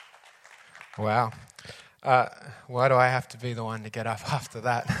Wow. Why do I have to be the one to get up after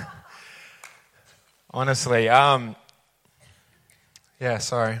that? Honestly,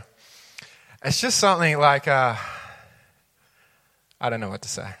 sorry. It's just something like, I don't know what to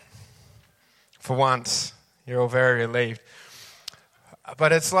say. For once, you're all very relieved.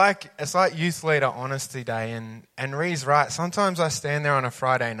 But it's like Youth Leader Honesty Day, and Ree's right. Sometimes I stand there on a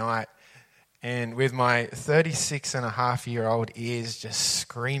Friday night and with my 36-and-a-half-year-old ears just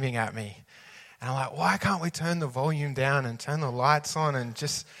screaming at me. And I'm like, why can't we turn the volume down and turn the lights on and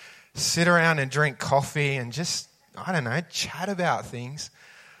just sit around and drink coffee and just, I don't know, chat about things?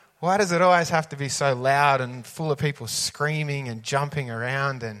 Why does it always have to be so loud and full of people screaming and jumping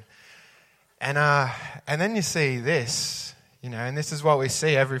around? And then you see this, and this is what we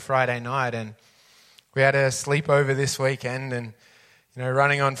see every Friday night. And we had a sleepover this weekend, and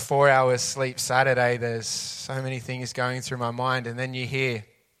running on 4 hours sleep Saturday, there's so many things going through my mind. And then you hear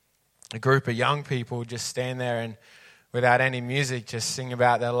a group of young people just stand there and without any music just sing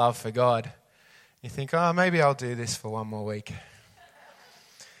about their love for God. You think, oh, maybe I'll do this for one more week.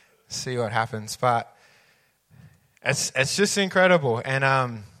 See what happens. But it's just incredible.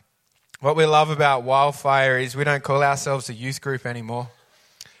 And what we love about Wildfire is we don't call ourselves a youth group anymore,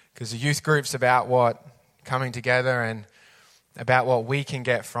 because the youth group's about what coming together and about what we can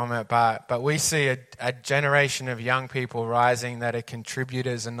get from it, but we see a generation of young people rising that are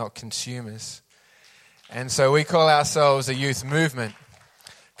contributors and not consumers. And so we call ourselves a youth movement,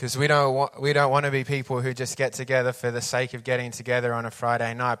 because we don't want to be people who just get together for the sake of getting together on a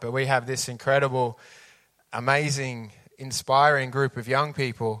Friday night, but we have this incredible, amazing, inspiring group of young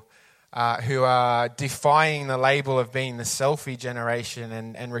people who are defying the label of being the selfie generation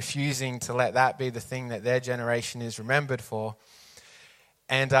and refusing to let that be the thing that their generation is remembered for,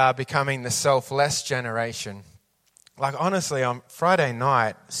 and becoming the selfless generation. Like, honestly, on Friday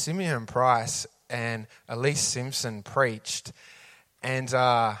night, Simeon Price and Elise Simpson preached, and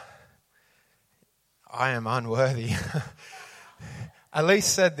I am unworthy. Elise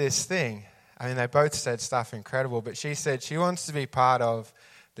said this thing. I mean, they both said stuff incredible, but she said she wants to be part of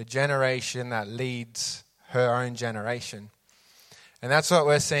the generation that leads her own generation. And that's what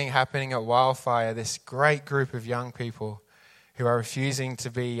we're seeing happening at Wildfire, this great group of young people who are refusing to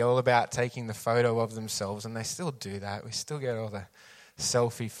be all about taking the photo of themselves, and they still do that. We still get all the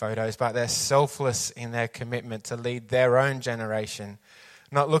selfie photos, but they're selfless in their commitment to lead their own generation,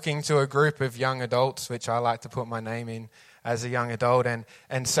 not looking to a group of young adults, which I like to put my name in as a young adult, and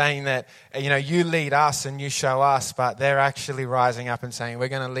saying that, you lead us and you show us, but they're actually rising up and saying, we're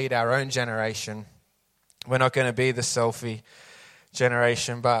going to lead our own generation. We're not going to be the selfie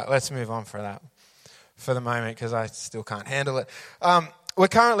generation, but let's move on for the moment, because I still can't handle it. We're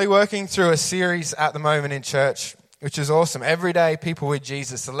currently working through a series at the moment in church, which is awesome. Everyday People with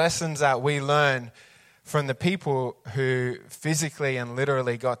Jesus, the lessons that we learn from the people who physically and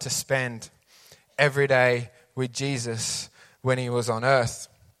literally got to spend every day with Jesus when he was on earth.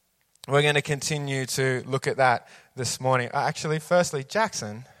 We're going to continue to look at that this morning. Actually, firstly,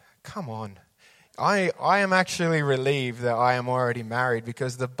 Jackson, come on. I am actually relieved that I am already married,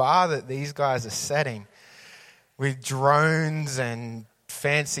 because the bar that these guys are setting with drones and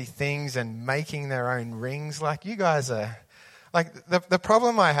fancy things and making their own rings, like, you guys are... Like, the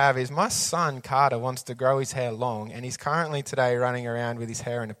problem I have is my son Carter wants to grow his hair long, and he's currently today running around with his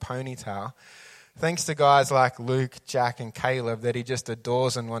hair in a ponytail. Thanks to guys like Luke, Jack, and Caleb that he just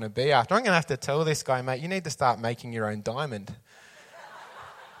adores and want to be after. I'm going to have to tell this guy, mate, you need to start making your own diamond.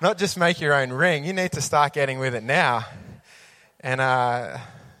 Not just make your own ring. You need to start getting with it now. And, I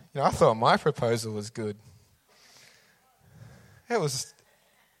thought my proposal was good. It was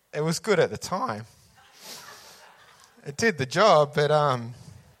good at the time. It did the job, but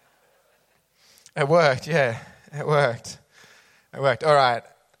it worked, yeah. It worked. All right.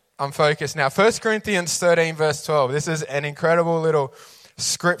 I'm focused now. 1 Corinthians 13, verse 12. This is an incredible little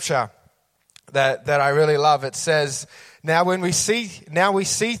scripture that I really love. It says, Now we see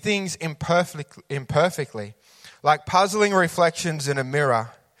things imperfectly, like puzzling reflections in a mirror.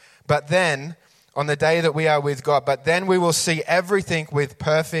 But then, on the day that we are with God, we will see everything with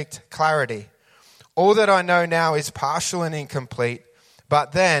perfect clarity. All that I know now is partial and incomplete.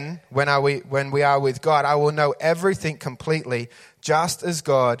 But then, when we are with God, I will know everything completely, just as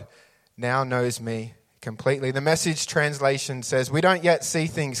God now knows me completely. The Message translation says, we don't yet see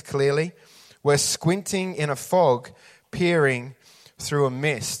things clearly. We're squinting in a fog, peering through a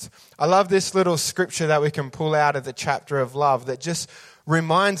mist. I love this little scripture that we can pull out of the chapter of love that just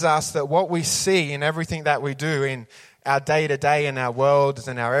reminds us that what we see in everything that we do in our day-to-day, in our worlds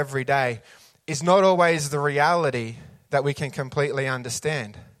and our everyday, is not always the reality that we can completely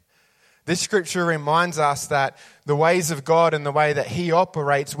understand. This scripture reminds us that the ways of God and the way that He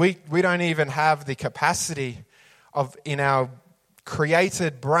operates, we don't even have the capacity in our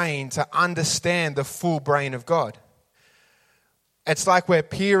created brain to understand the full brain of God. It's like we're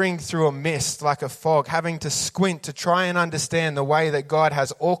peering through a mist, like a fog, having to squint to try and understand the way that God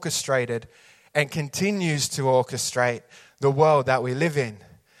has orchestrated and continues to orchestrate the world that we live in.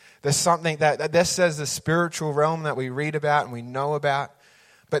 There's something that this says the spiritual realm that we read about and we know about,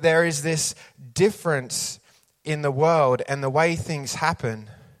 but there is this difference in the world and the way things happen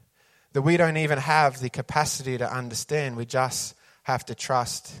that we don't even have the capacity to understand. We just have to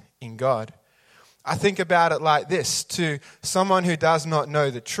trust in God. I think about it like this: to someone who does not know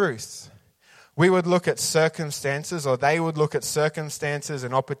the truth, we would look at circumstances, or they would look at circumstances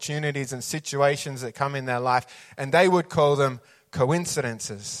and opportunities and situations that come in their life, and they would call them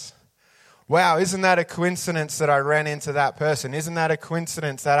coincidences. Wow, isn't that a coincidence that I ran into that person? Isn't that a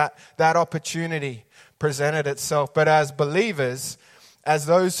coincidence that that opportunity presented itself? But as believers, as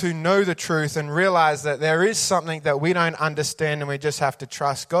those who know the truth and realize that there is something that we don't understand and we just have to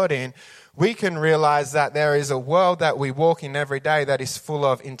trust God in, we can realize that there is a world that we walk in every day that is full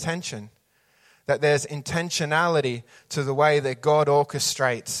of intention. That there's intentionality to the way that God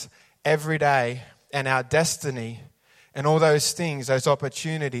orchestrates every day and our destiny and all those things, those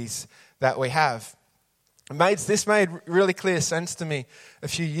opportunities that we have. This made really clear sense to me a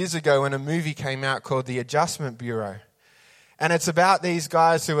few years ago when a movie came out called The Adjustment Bureau. And it's about these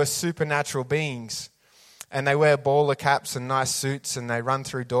guys who are supernatural beings. And they wear bowler caps and nice suits and they run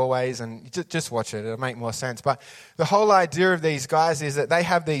through doorways, and just watch it, it'll make more sense. But the whole idea of these guys is that they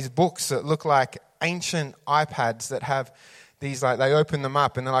have these books that look like ancient iPads that have these, like, they open them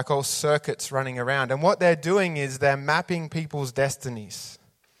up and they're like all circuits running around. And what they're doing is they're mapping people's destinies,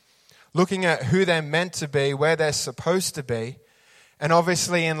 looking at who they're meant to be, where they're supposed to be. And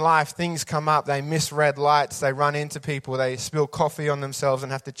obviously in life, things come up. They miss red lights. They run into people. They spill coffee on themselves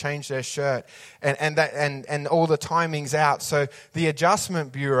and have to change their shirt. And all the timing's out. So the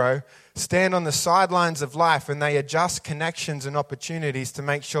Adjustment Bureau stand on the sidelines of life and they adjust connections and opportunities to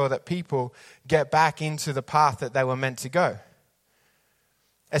make sure that people get back into the path that they were meant to go.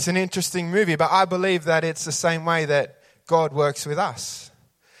 It's an interesting movie, but I believe that it's the same way that God works with us.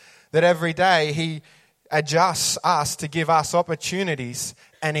 That every day He adjusts us to give us opportunities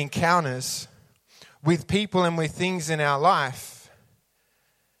and encounters with people and with things in our life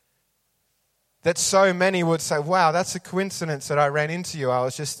that so many would say, wow, that's a coincidence that I ran into you. I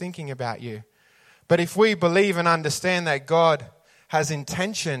was just thinking about you. But if we believe and understand that God has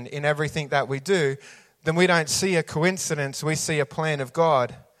intention in everything that we do, then we don't see a coincidence. We see a plan of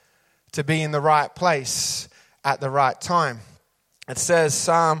God to be in the right place at the right time. It says,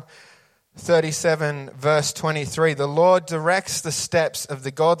 Psalm 37 verse 23, the Lord directs the steps of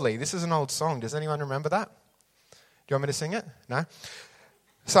the godly. This is an old song. Does anyone remember that? Do you want me to sing it? No?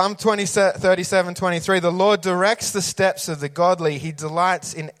 Psalm 37, 23, the Lord directs the steps of the godly. He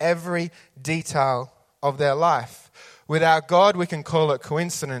delights in every detail of their life. Without God, we can call it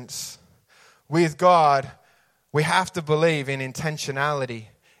coincidence. With God, we have to believe in intentionality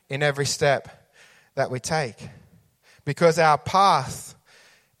in every step that we take. Because our path,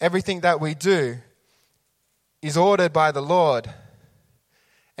 everything that we do, is ordered by the Lord,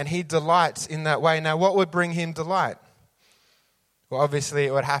 and He delights in that way. Now, what would bring Him delight? Well, obviously,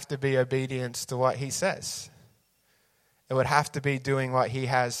 it would have to be obedience to what He says. It would have to be doing what He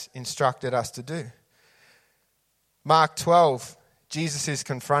has instructed us to do. Mark 12, Jesus is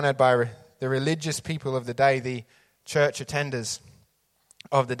confronted by the religious people of the day, the church attenders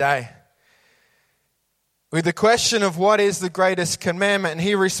of the day, with the question of what is the greatest commandment. And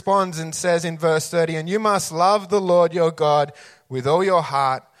He responds and says in verse 30, and you must love the Lord your God with all your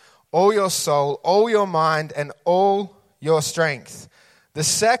heart, all your soul, all your mind, and all your strength. The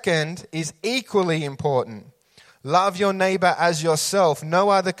second is equally important. Love your neighbor as yourself. No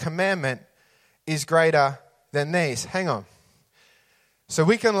other commandment is greater than these. Hang on. So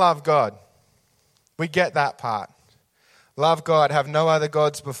we can love God. We get that part. Love God, have no other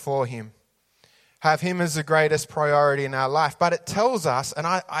gods before Him. Have Him as the greatest priority in our life. But it tells us, and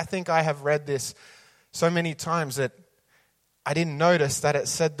I think I have read this so many times that I didn't notice that it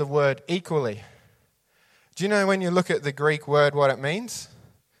said the word equally. Do you know when you look at the Greek word what it means?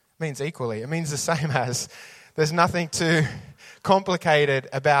 It means equally. It means the same as. There's nothing too complicated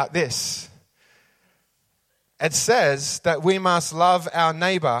about this. It says that we must love our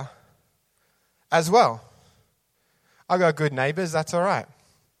neighbor as well. I got good neighbors, that's all right.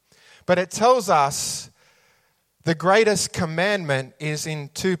 But it tells us the greatest commandment is in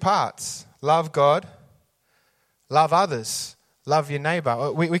two parts. Love God, love others, love your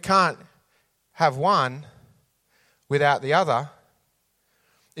neighbor. We can't have one without the other.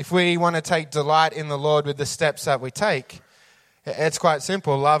 If we want to take delight in the Lord with the steps that we take, it's quite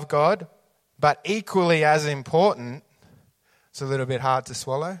simple. Love God, but equally as important, it's a little bit hard to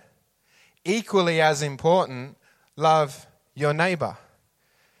swallow, equally as important, love your neighbor.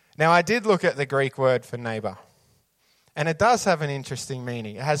 Now, I did look at the Greek word for neighbor, and it does have an interesting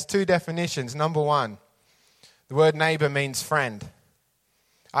meaning. It has two definitions. Number one, the word neighbor means friend.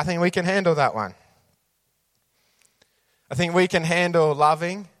 I think we can handle that one. I think we can handle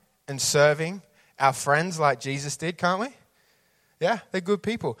loving and serving our friends like Jesus did, can't we? Yeah, they're good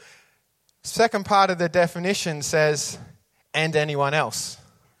people. Second part of the definition says, and anyone else.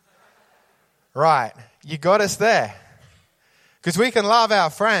 Right, you got us there. Because we can love our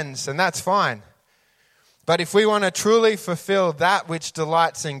friends, and that's fine. But if we want to truly fulfill that which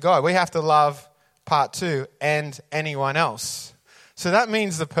delights in God, we have to love, part two, and anyone else. So that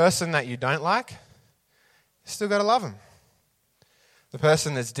means the person that you don't like, you still got to love them. The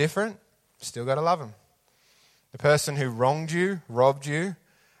person that's different, still got to love them. The person who wronged you, robbed you,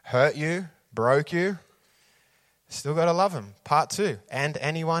 hurt you, broke you, still got to love them. Part two, and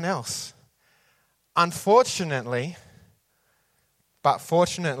anyone else. Unfortunately, but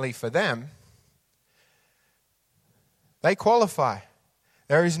fortunately for them, they qualify.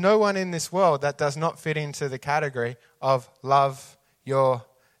 There is no one in this world that does not fit into the category of love your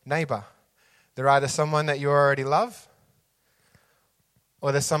neighbor. They're either someone that you already love,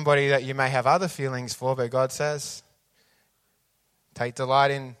 or there's somebody that you may have other feelings for, but God says, take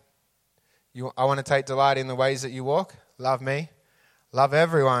delight in you. I want to take delight in the ways that you walk. Love me. Love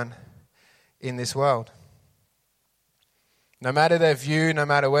everyone in this world. No matter their view, no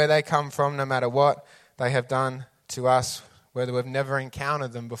matter where they come from, no matter what they have done to us, whether we've never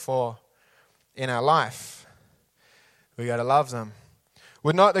encountered them before in our life, we got to love them.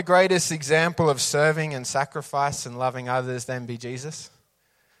 Would not the greatest example of serving and sacrifice and loving others then be Jesus?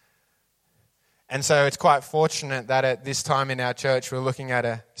 And so it's quite fortunate that at this time in our church we're looking at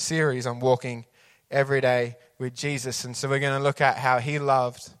a series on walking every day with Jesus. And so we're going to look at how he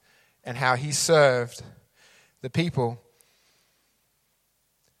loved and how he served the people,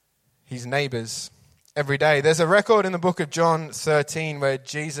 his neighbors, every day. There's a record in the book of John 13 where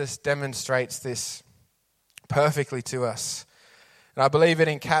Jesus demonstrates this perfectly to us. And I believe it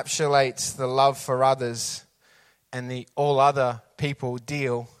encapsulates the love for others and the all other people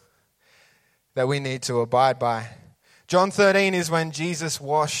deal that we need to abide by. John 13 is when Jesus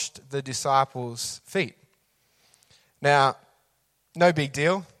washed the disciples' feet. Now, no big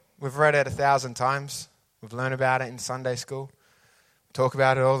deal. We've read it 1,000 times. We've learned about it in Sunday school. We talk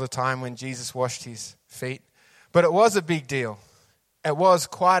about it all the time when Jesus washed his feet. But it was a big deal. It was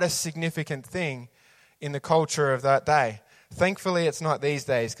quite a significant thing in the culture of that day. Thankfully, it's not these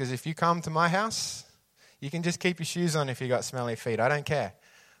days, because if you come to my house, you can just keep your shoes on if you got smelly feet. I don't care.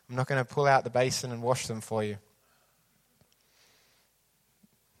 I'm not going to pull out the basin and wash them for you.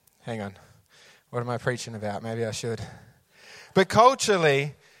 Hang on. What am I preaching about? Maybe I should. But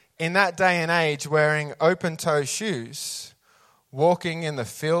culturally, in that day and age, wearing open-toe shoes, walking in the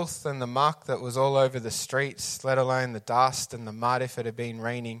filth and the muck that was all over the streets, let alone the dust and the mud if it had been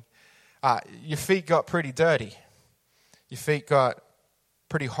raining, your feet got pretty dirty. Your feet got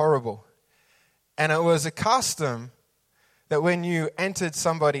pretty horrible. And it was a custom that when you entered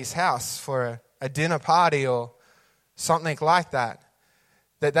somebody's house for a dinner party or something like that,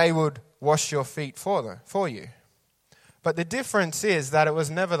 that they would wash your feet for you. But the difference is that it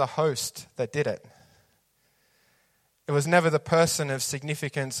was never the host that did it. It was never the person of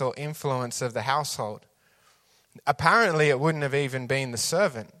significance or influence of the household. Apparently, it wouldn't have even been the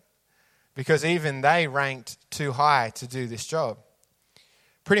servant, because even they ranked too high to do this job.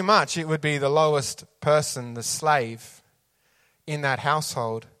 Pretty much, it would be the lowest person, the slave in that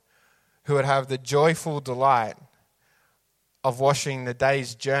household, who would have the joyful delight of washing the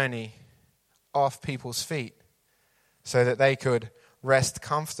day's journey off people's feet so that they could rest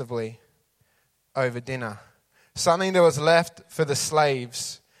comfortably over dinner. Something that was left for the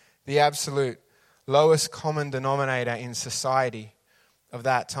slaves, the absolute lowest common denominator in society of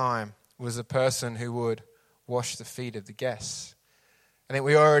that time, was a person who would wash the feet of the guests. I think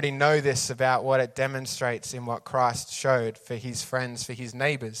we already know this about what it demonstrates in what Christ showed for his friends, for his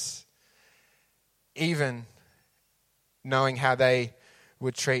neighbors, even knowing how they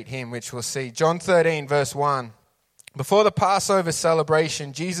would treat him, which we'll see. John 13, verse 1. Before the Passover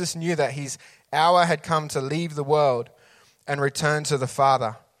celebration, Jesus knew that his hour had come to leave the world and return to the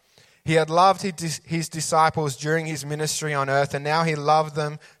Father. He had loved his disciples during his ministry on earth, and now he loved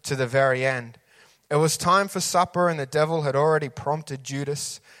them to the very end. It was time for supper, and the devil had already prompted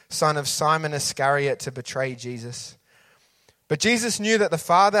Judas, son of Simon Iscariot, to betray Jesus. But Jesus knew that the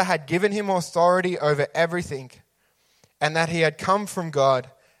Father had given him authority over everything, and that he had come from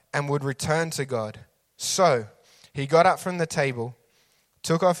God and would return to God. So he got up from the table,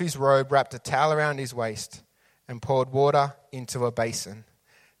 took off his robe, wrapped a towel around his waist, and poured water into a basin.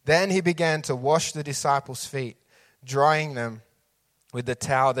 Then he began to wash the disciples' feet, drying them with the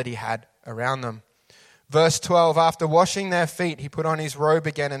towel that he had around them. Verse 12, after washing their feet, he put on his robe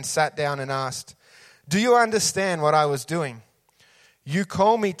again and sat down and asked, "Do you understand what I was doing? You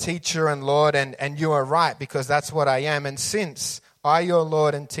call me teacher and Lord, and you are right, because that's what I am. And since I, your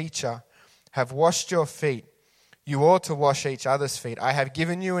Lord and teacher, have washed your feet, you ought to wash each other's feet. I have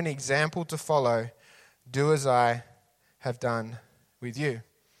given you an example to follow. Do as I have done with you."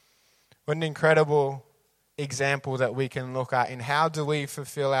 What an incredible example that we can look at in how do we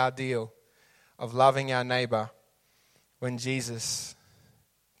fulfill our deal of loving our neighbor when Jesus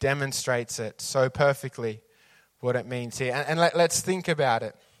demonstrates it so perfectly what it means here. And let's think about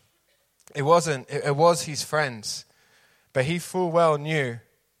it. It was his friends, but he full well knew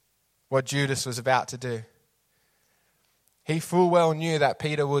what Judas was about to do. He full well knew that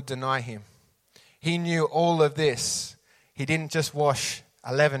Peter would deny him. He knew all of this. He didn't just wash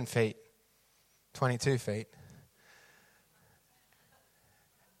 11 feet, 22 feet.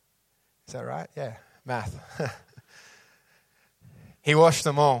 Is that right? Yeah, math. He washed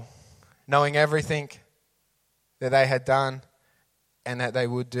them all, knowing everything that they had done and that they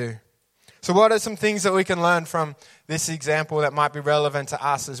would do. So what are some things that we can learn from this example that might be relevant to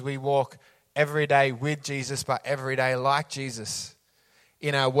us as we walk every day with Jesus, but every day like Jesus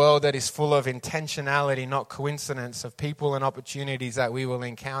in our world that is full of intentionality, not coincidence, of people and opportunities that we will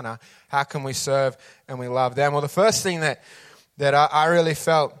encounter? How can we serve and we love them? Well, the first thing that I really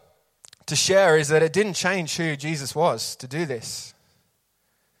felt to share is that it didn't change who Jesus was to do this.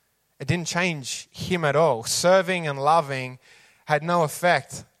 It didn't change him at all. Serving and loving had no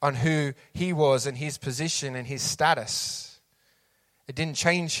effect on who he was and his position and his status. It didn't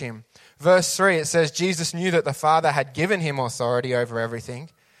change him. Verse 3, it says, Jesus knew that the Father had given him authority over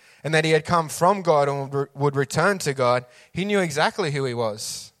everything and that he had come from God and would return to God. He knew exactly who he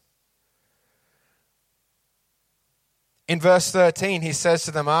was. In verse 13, he says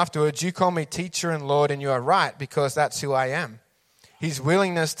to them afterwards, "You call me teacher and Lord, and you are right, because that's who I am." His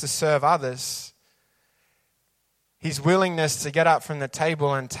willingness to serve others, his willingness to get up from the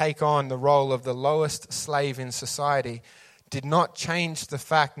table and take on the role of the lowest slave in society did not change the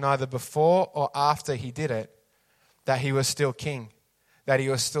fact, neither before or after he did it, that he was still king, that he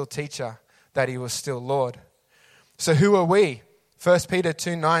was still teacher, that he was still Lord. So who are we? 1 Peter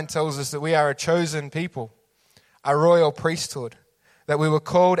 2:9 tells us that we are a chosen people, a royal priesthood, that we were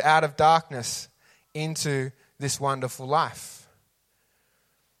called out of darkness into this wonderful life.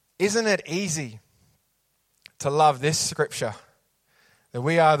 Isn't it easy to love this scripture? That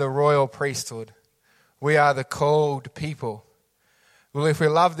we are the royal priesthood. We are the called people. Well, if we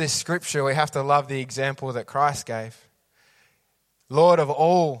love this scripture, we have to love the example that Christ gave. Lord of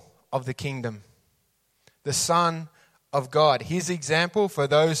all of the kingdom. The Son of God. His example for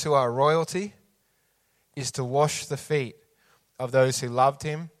those who are royalty is to wash the feet of those who loved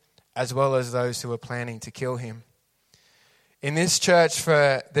him as well as those who were planning to kill him. In this church,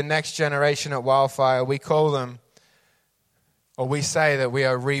 for the next generation at Wildfire, we call them, or we say that we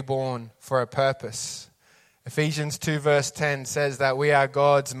are reborn for a purpose. Ephesians 2 verse 10 says that we are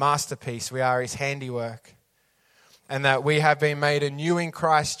God's masterpiece, we are his handiwork, and that we have been made anew in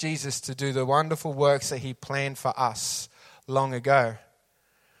Christ Jesus to do the wonderful works that he planned for us long ago.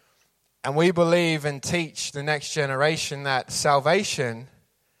 And we believe and teach the next generation that salvation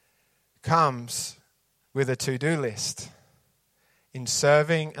comes with a to-do list in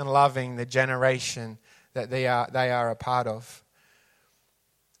serving and loving the generation that they are a part of.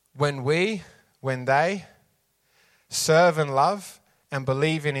 When they serve and love and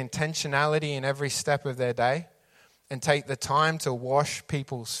believe in intentionality in every step of their day and take the time to wash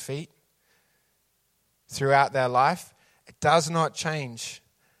people's feet throughout their life, it does not change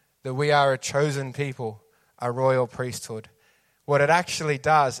that we are a chosen people, a royal priesthood. What it actually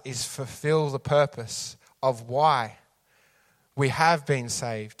does is fulfill the purpose of why we have been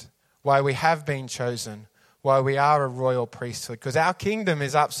saved, why we have been chosen, why we are a royal priesthood. Because our kingdom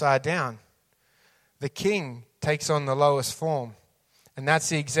is upside down. The king takes on the lowest form. And that's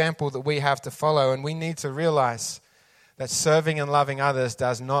the example that we have to follow. And we need to realize that serving and loving others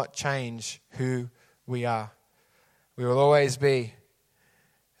does not change who we are. We will always be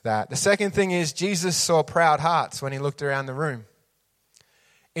that. The second thing is Jesus saw proud hearts when he looked around the room.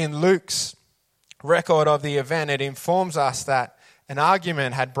 In Luke's record of the event, it informs us that an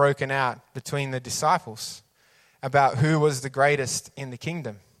argument had broken out between the disciples about who was the greatest in the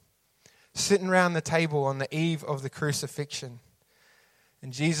kingdom. Sitting around the table on the eve of the crucifixion.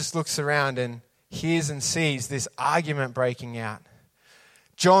 And Jesus looks around and hears and sees this argument breaking out.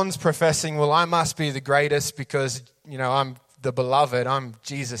 John's professing, well, I must be the greatest because, I'm the beloved. I'm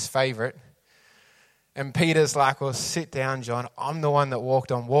Jesus' favorite. And Peter's like, well, sit down, John. I'm the one that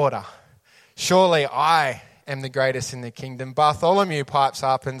walked on water. Surely I am the greatest in the kingdom. Bartholomew pipes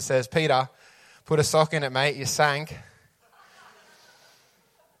up and says, Peter, put a sock in it, mate. You sank.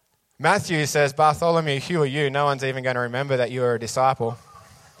 Matthew says, Bartholomew, who are you? No one's even going to remember that you were a disciple.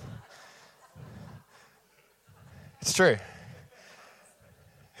 It's true.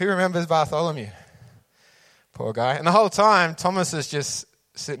 Who remembers Bartholomew? Poor guy. And the whole time, Thomas is just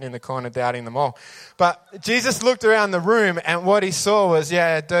sitting in the corner doubting them all. But Jesus looked around the room and what he saw was,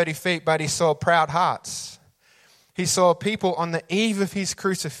 dirty feet, but he saw proud hearts. He saw people on the eve of his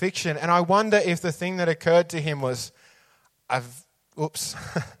crucifixion. And I wonder if the thing that occurred to him was, I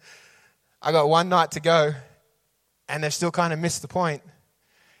got one night to go and they've still kind of missed the point.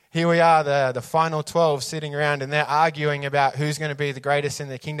 Here we are, the final 12 sitting around and they're arguing about who's going to be the greatest in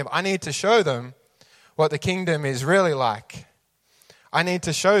the kingdom. I need to show them what the kingdom is really like. I need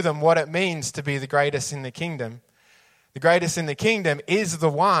to show them what it means to be the greatest in the kingdom. The greatest in the kingdom is the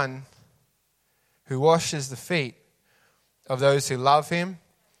one who washes the feet of those who love him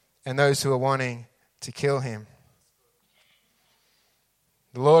and those who are wanting to kill him.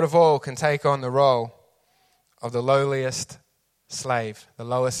 The Lord of all can take on the role of the lowliest slave, the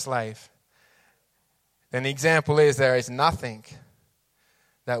lowest slave. Then the example is there is nothing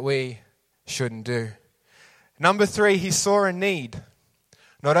that we shouldn't do. Number 3, he saw a need.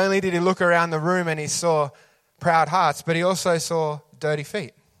 Not only did he look around the room and he saw proud hearts, but he also saw dirty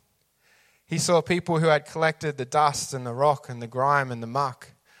feet. He saw people who had collected the dust and the rock and the grime and the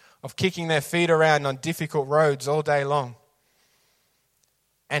muck of kicking their feet around on difficult roads all day long.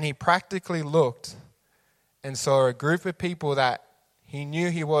 And he practically looked and saw a group of people that he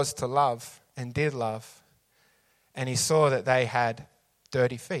knew he was to love and did love. And he saw that they had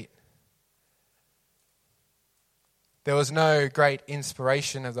dirty feet. There was no great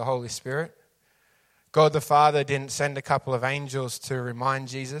inspiration of the Holy Spirit. God the Father didn't send a couple of angels to remind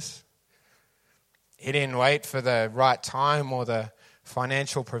Jesus. He didn't wait for the right time or the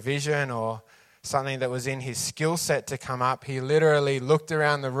financial provision or something that was in his skill set to come up. He literally looked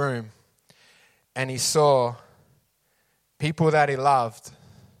around the room and he saw people that he loved,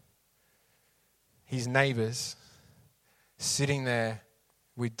 his neighbors, sitting there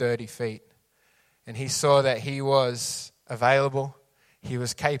with dirty feet. And he saw that he was available, he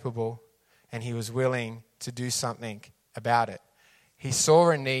was capable, and he was willing to do something about it. He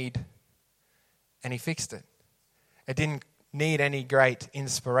saw a need and he fixed it. It didn't need any great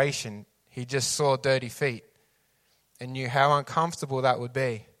inspiration. He just saw dirty feet and knew how uncomfortable that would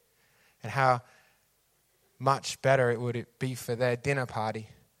be and how much better it would be for their dinner party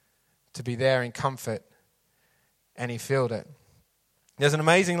to be there in comfort, and he filled it. There's an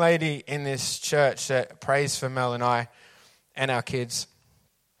amazing lady in this church that prays for Mel and I and our kids.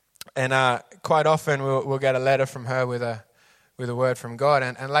 And quite often we'll get a letter from her with a word from God.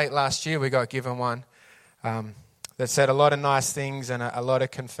 And late last year we got given one that said a lot of nice things and a lot of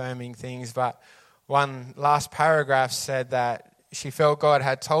confirming things. But one last paragraph said that she felt God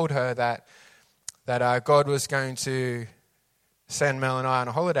had told her that God was going to send Mel and I on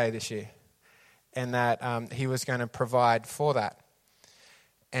a holiday this year. And that he was going to provide for that.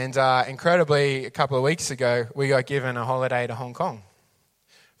 And incredibly, a couple of weeks ago, we got given a holiday to Hong Kong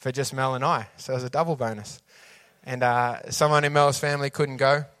for just Mel and I. So it was a double bonus. And someone in Mel's family couldn't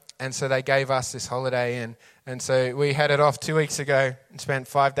go, and so they gave us this holiday. And so we headed off 2 weeks ago and spent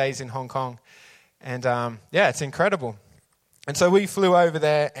 5 days in Hong Kong. And it's incredible. And so we flew over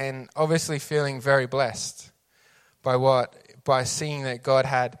there and obviously feeling very blessed by seeing that God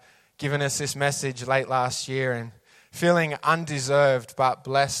had given us this message late last year and feeling undeserved but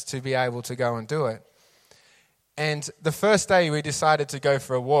blessed to be able to go and do it. And the first day we decided to go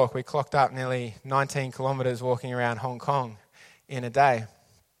for a walk. We clocked up nearly 19 kilometers walking around Hong Kong in a day.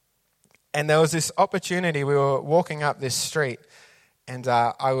 And there was this opportunity. We were walking up this street and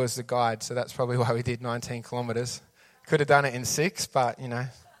I was the guide, so that's probably why we did 19 kilometers. Could have done it in 6, but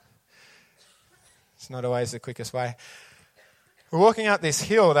it's not always the quickest way. We're walking up this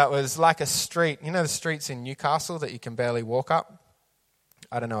hill that was like a street. You know the streets in Newcastle that you can barely walk up?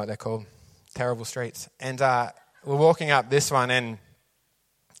 I don't know what they're called. Terrible streets. And we're walking up this one, and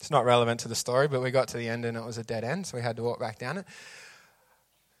it's not relevant to the story, but we got to the end and it was a dead end, so we had to walk back down it.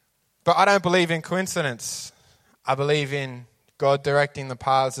 But I don't believe in coincidence. I believe in God directing the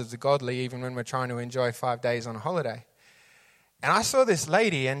paths of the godly even when we're trying to enjoy 5 days on a holiday. And I saw this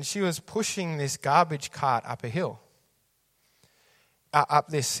lady and she was pushing this garbage cart up a hill. Up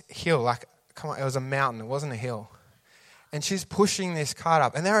this hill, like, come on, it was a mountain, it wasn't a hill. And she's pushing this cart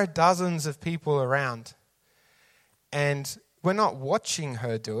up. And there are dozens of people around. And we're not watching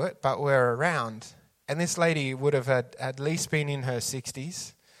her do it, but we're around. And this lady would have had at least been in her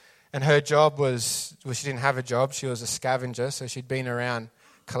 60s. And her job was, well, she didn't have a job. She was a scavenger. So she'd been around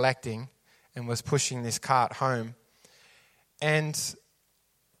collecting and was pushing this cart home. And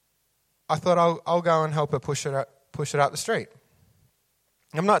I thought I'll go and help her push it up the street.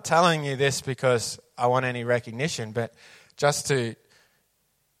 I'm not telling you this because I want any recognition, but just to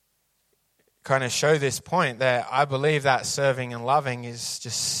kind of show this point that I believe that serving and loving is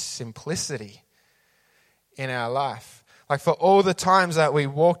just simplicity in our life. Like for all the times that we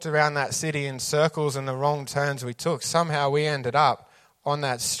walked around that city in circles and the wrong turns we took, somehow we ended up on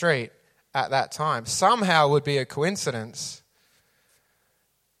that street at that time. Somehow would be a coincidence,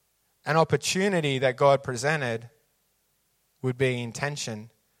 an opportunity that God presented would be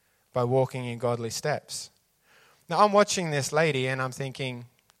intention by walking in godly steps. Now I'm watching this lady and I'm thinking,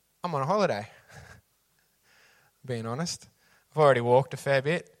 I'm on a holiday. Being honest. I've already walked a fair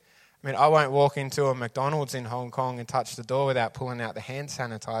bit. I mean, I won't walk into a McDonald's in Hong Kong and touch the door without pulling out the hand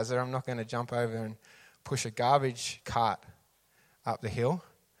sanitizer. I'm not going to jump over and push a garbage cart up the hill.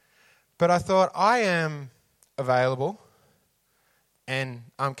 But I thought, I am available and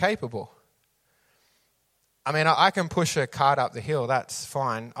I'm capable. I mean, I can push a cart up the hill, that's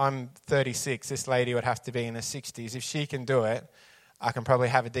fine. I'm 36, this lady would have to be in her 60s. If she can do it, I can probably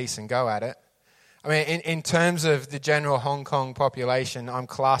have a decent go at it. I mean, in terms of the general Hong Kong population, I'm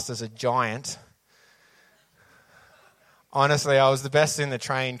classed as a giant. Honestly, I was the best in the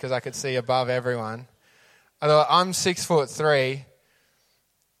train because I could see above everyone. I thought, I'm 6'3".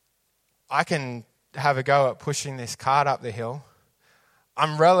 I can have a go at pushing this cart up the hill.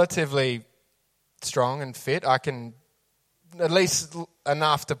 I'm relatively strong and fit. I can at least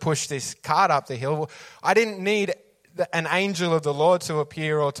enough to push this cart up the hill. I didn't need an angel of the Lord to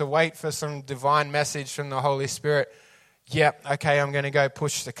appear or to wait for some divine message from the Holy Spirit. Yep, okay, I'm going to go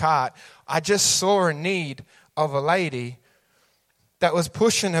push the cart. I just saw a need of a lady that was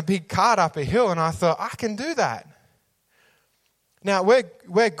pushing a big cart up a hill, and I thought, I can do that. Now,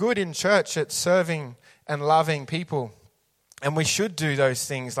 we're good in church at serving and loving people, and we should do those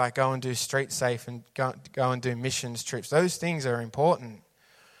things like go and do Street Safe and go and do missions trips. Those things are important.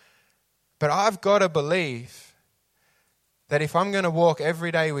 But I've got to believe that if I'm going to walk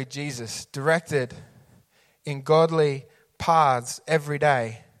every day with Jesus, directed in godly paths every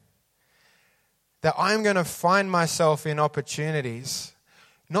day, that I'm going to find myself in opportunities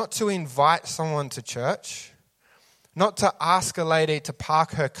not to invite someone to church, not to ask a lady to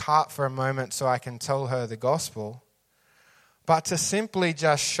park her cart for a moment so I can tell her the gospel, but to simply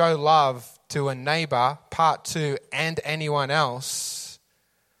just show love to a neighbor, part two, and anyone else,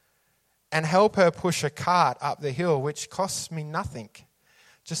 and help her push a cart up the hill, which costs me nothing.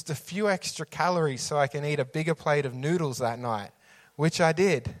 Just a few extra calories so I can eat a bigger plate of noodles that night, which I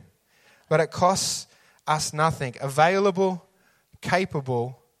did. But it costs us nothing. Available,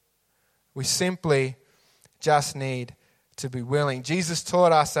 capable, we simply just need to be willing. Jesus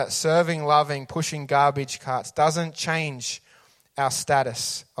taught us that serving, loving, pushing garbage carts doesn't change our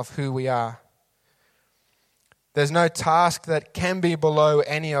status of who we are. There's no task that can be below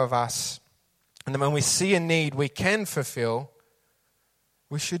any of us. And then when we see a need we can fulfill,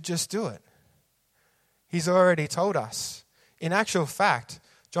 we should just do it. He's already told us. In actual fact,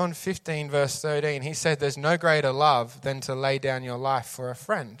 John 15 verse 13, he said there's no greater love than to lay down your life for a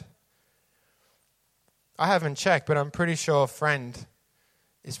friend. I haven't checked, but I'm pretty sure friend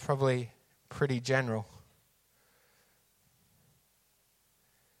is probably pretty general.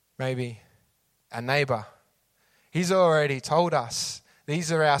 Maybe a neighbor. He's already told us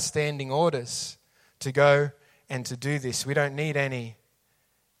these are our standing orders to go and to do this. We don't need any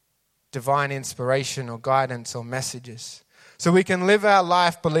divine inspiration or guidance or messages. So we can live our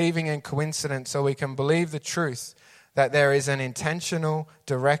life believing in coincidence, so we can believe the truth that there is an intentional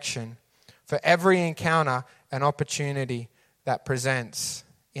direction for every encounter and opportunity that presents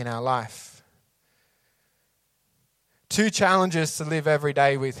in our life. 2 challenges to live every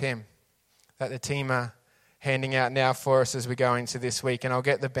day with Him that the team are handing out now for us as we go into this week, and I'll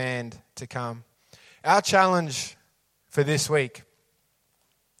get the band to come. Our challenge for this week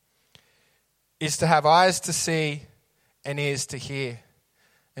is to have eyes to see and ears to hear,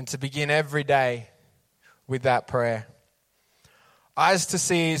 and to begin every day with that prayer. Eyes to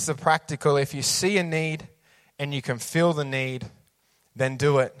see is the practical. If you see a need and you can feel the need, then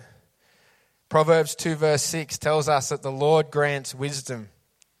do it. Proverbs 2 verse 6 tells us that the Lord grants wisdom.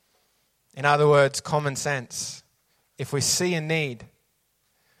 In other words, common sense. If we see a need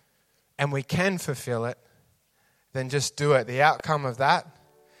and we can fulfill it, then just do it. The outcome of that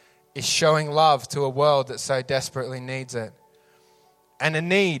is showing love to a world that so desperately needs it. And a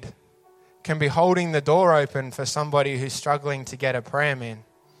need can be holding the door open for somebody who's struggling to get a prayer in.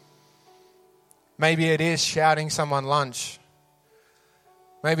 Maybe it is shouting someone lunch.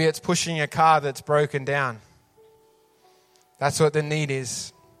 Maybe it's pushing a car that's broken down. That's what the need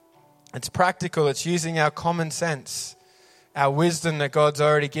is. It's practical. It's using our common sense, our wisdom that God's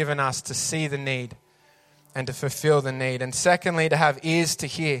already given us to see the need and to fulfill the need. And secondly, to have ears to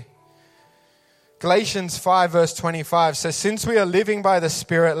hear. Galatians 5 verse 25 says, since we are living by the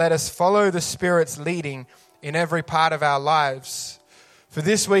Spirit, let us follow the Spirit's leading in every part of our lives. For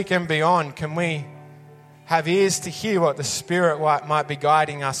this week and beyond, can we have ears to hear what the Spirit might be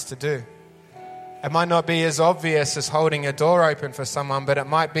guiding us to do? It might not be as obvious as holding a door open for someone, but it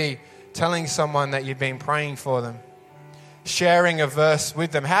might be telling someone that you've been praying for them, sharing a verse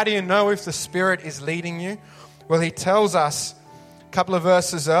with them. How do you know if the Spirit is leading you? Well, he tells us a couple of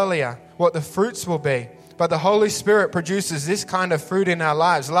verses earlier what the fruits will be. But the Holy Spirit produces this kind of fruit in our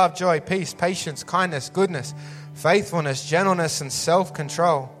lives: love, joy, peace, patience, kindness, goodness, faithfulness, gentleness, and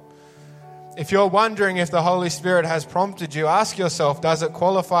self-control. If you're wondering if the Holy Spirit has prompted you, ask yourself, does it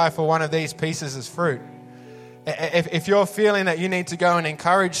qualify for one of these pieces as fruit? If you're feeling that you need to go and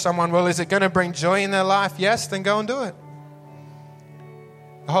encourage someone, well, is it going to bring joy in their life? Yes, then go and do it.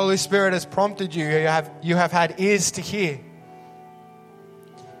 The Holy Spirit has prompted you. You have had ears to hear.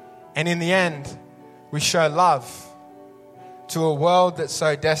 And in the end, we show love to a world that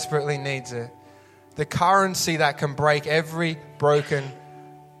so desperately needs it. The currency that can break every broken,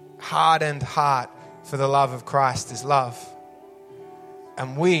 hardened heart for the love of Christ is love.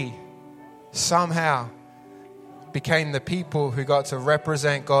 And we somehow became the people who got to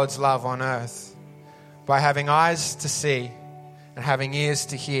represent God's love on earth by having eyes to see and having ears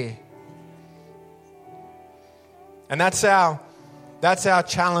to hear. And that's our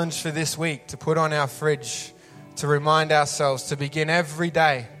challenge for this week, to put on our fridge, to remind ourselves to begin every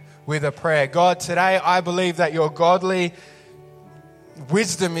day with a prayer. God, today I believe that your godly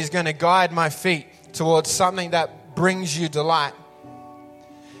wisdom is going to guide my feet towards something that brings you delight.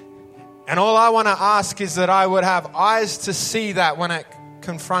 And all I want to ask is that I would have eyes to see that when it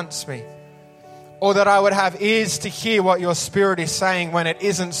confronts me, or that I would have ears to hear what your Spirit is saying when it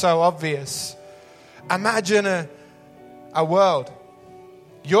isn't so obvious. Imagine a world,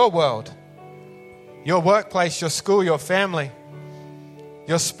 your workplace, your school, your family,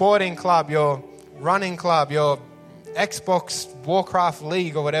 your sporting club, your running club, your Xbox Warcraft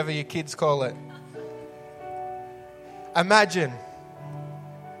League, or whatever your kids call it. Imagine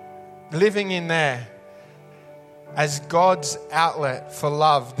living in there as God's outlet for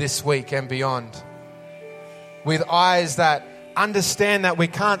love this week and beyond, with eyes that understand that we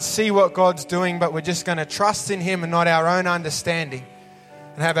can't see what God's doing, but we're just going to trust in Him and not our own understanding,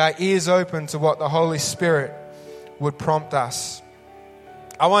 and have our ears open to what the Holy Spirit would prompt us.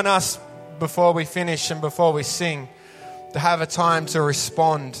 I want us, before we finish and before we sing, to have a time to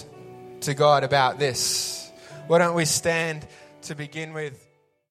respond to God about this. Why don't we stand to begin with?